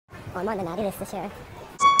Oh, I'm on the naughty list this year.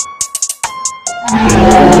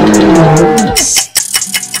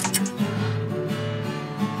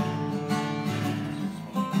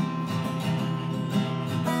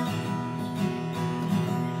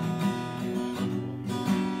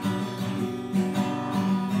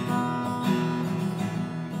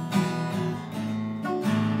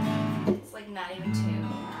 It's like not even 2.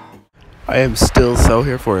 I am still so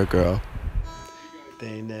here for it, girl.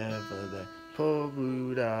 They never let poor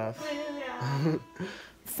Rudolph.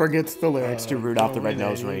 Forgets the lyrics to Rudolph the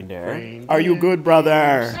Red-Nosed Reindeer. Are you good,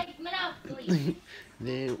 brother?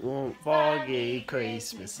 They won't forget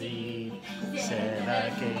Christmas Eve, said I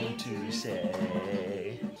came to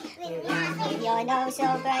say. With your nose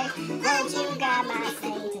so bright, won't you guide my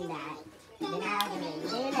sleigh tonight? Then I'll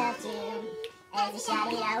really love you as you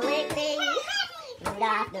shout it out with me.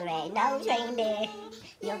 Rudolph the red-nosed reindeer,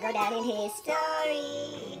 you'll go down in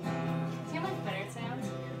history. See how much better it sounds?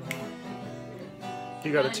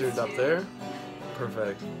 You got it tuned up there?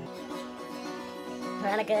 Perfect. We're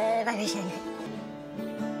on a good vibration.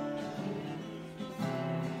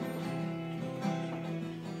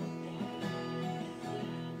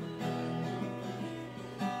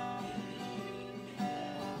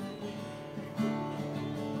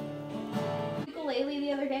 Ukulele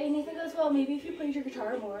the other day, and Nathan goes, well, maybe if you played your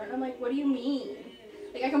guitar more. And I'm like, what do you mean?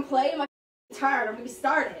 Like, I can play my guitar, I'm gonna be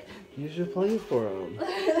started. You should play for him.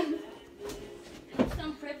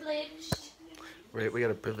 I'm privileged. Right, we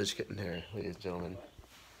got a privileged kitten here, ladies and gentlemen.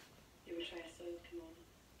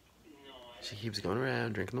 She keeps going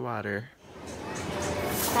around, drinking the water.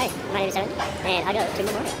 Hi, my name is Evan, and I go to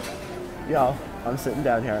Movember. Yo, I'm sitting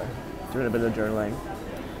down here doing a bit of journaling,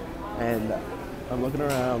 and I'm looking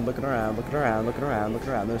around.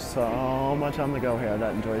 There's so much on the go here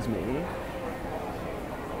that enjoys me.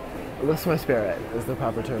 Lifts my spirit is the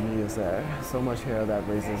proper term to use there. So much here that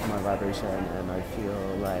raises my vibration, and I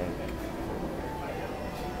feel like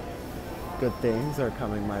good things are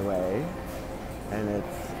coming my way, and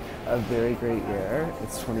it's a very great year.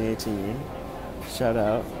 It's 2018. Shout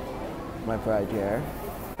out my pride year.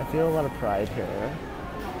 I feel a lot of pride here.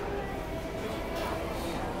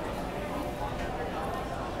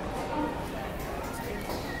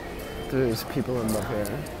 There's people in love here.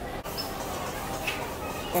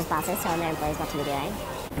 There's bosses telling their employees what to be doing.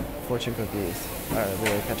 Fortune cookies are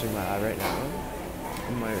really catching my eye right now. I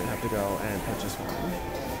might have to go and purchase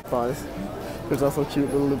one. Buzz. There's also cute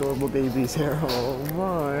little adorable babies here. Oh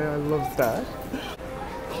my, I love that.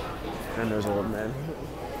 And there's old men.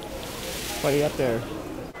 Why are you up there?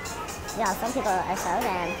 Yeah, some people are so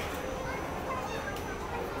damn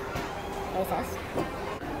racist.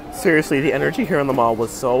 Seriously, the energy here in the mall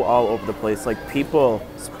was so all over the place. Like, people,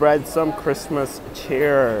 spread some Christmas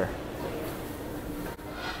cheer.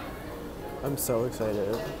 I'm so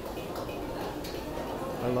excited.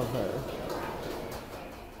 I love her.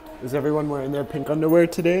 Is everyone wearing their pink underwear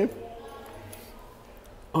today?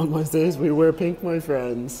 On Wednesdays, we wear pink, my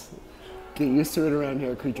friends. Get used to it around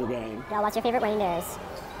here, Creature Gang. Yeah, what's your favorite reindeers?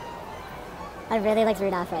 I really like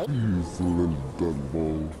Rudolph, right?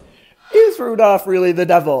 Is Rudolph really the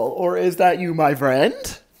devil, or is that you, my friend?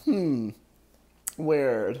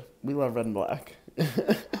 Weird. We love red and black.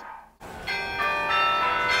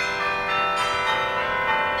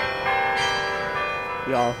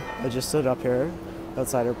 Y'all, I just stood up here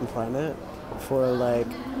outside Urban Planet for like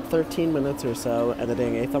 13 minutes or so, and the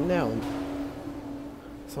dang 8th I'm down.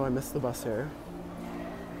 So I missed the bus here.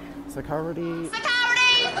 Security!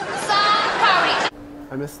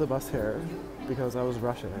 I missed the bus here because I was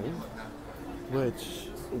rushing, which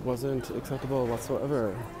wasn't acceptable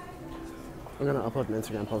whatsoever. I'm gonna upload an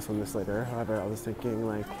Instagram post on this later. However, I was thinking,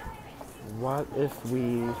 like, what if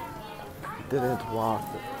we didn't walk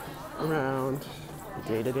around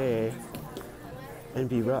day to day and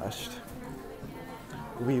be rushed?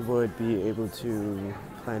 We would be able to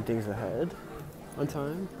plan things ahead on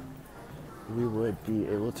time. We would be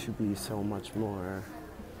able to be so much more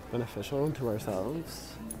beneficial to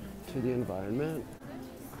ourselves, to the environment.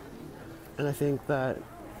 And I think that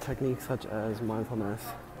techniques such as mindfulness,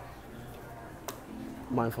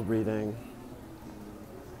 mindful breathing,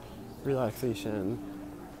 relaxation,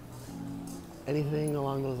 anything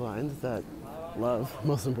along those lines that love,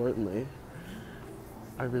 most importantly,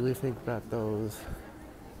 I really think that those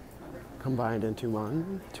combined into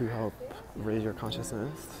one to help raise your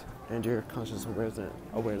consciousness and your conscious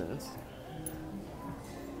awareness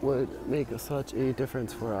would make such a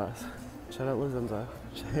difference for us. Shout out Lizenza.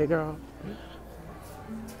 Hey girl.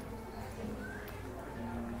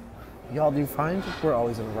 Y'all, do you find we're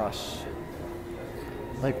always in a rush?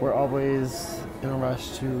 Like, we're always in a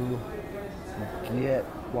rush to get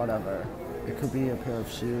whatever. It could be a pair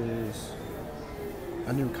of shoes,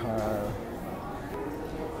 a new car,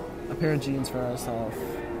 a pair of jeans for ourselves.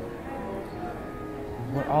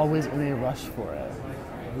 We're always in a rush for it.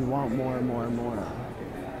 We want more and more and more.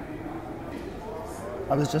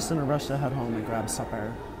 I was just in a rush to head home and grab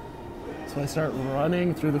supper. So I start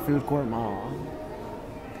running through the food court mall.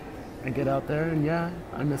 I get out there and yeah,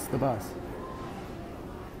 I missed the bus.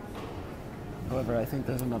 However, I think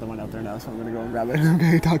there's another one out there now, so I'm gonna go and grab it.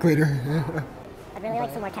 Okay, talk later. I'd really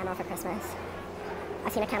like some more camo for Christmas. I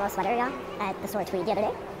seen a camo sweater, y'all, at the store Tweed the other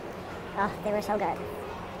day. Oh, they were so good.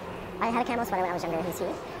 I had a camo sweater when I was younger in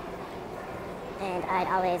DC. And I'd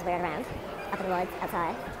always wear it around, up in the woods,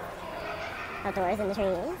 outside, outdoors, in the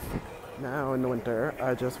trees. Now in the winter,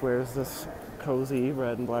 I just wears this cozy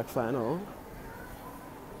red and black flannel.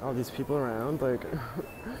 All these people around, like,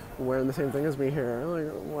 wearing the same thing as me here.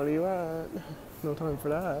 Like, what are you at? No time for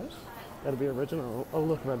that. Gotta be original. Oh,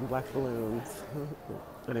 look, red and black balloons.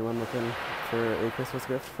 Anyone looking for a Christmas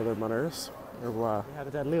gift for their mothers? Or what? We had a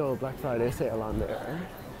deadly old Black Friday sale on there.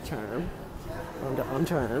 Charm. I'm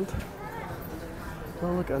charmed.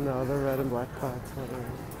 Oh, look, another red and black plaid sweater.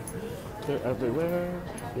 They're everywhere.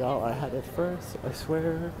 Y'all, I had it first, I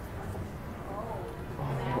swear.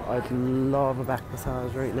 Oh, I'd love a back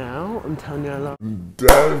massage right now. I'm telling you I love.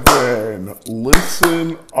 Devin,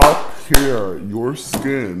 listen up here. Your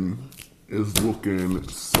skin is looking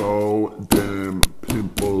so damn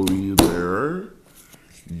pimply there.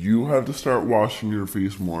 You have to start washing your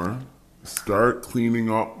face more. Start cleaning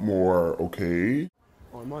up more, okay?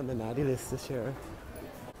 Oh, I'm on the naughty list this year.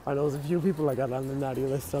 I know there's a few people I got on the naughty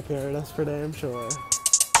list up here, that's for damn sure.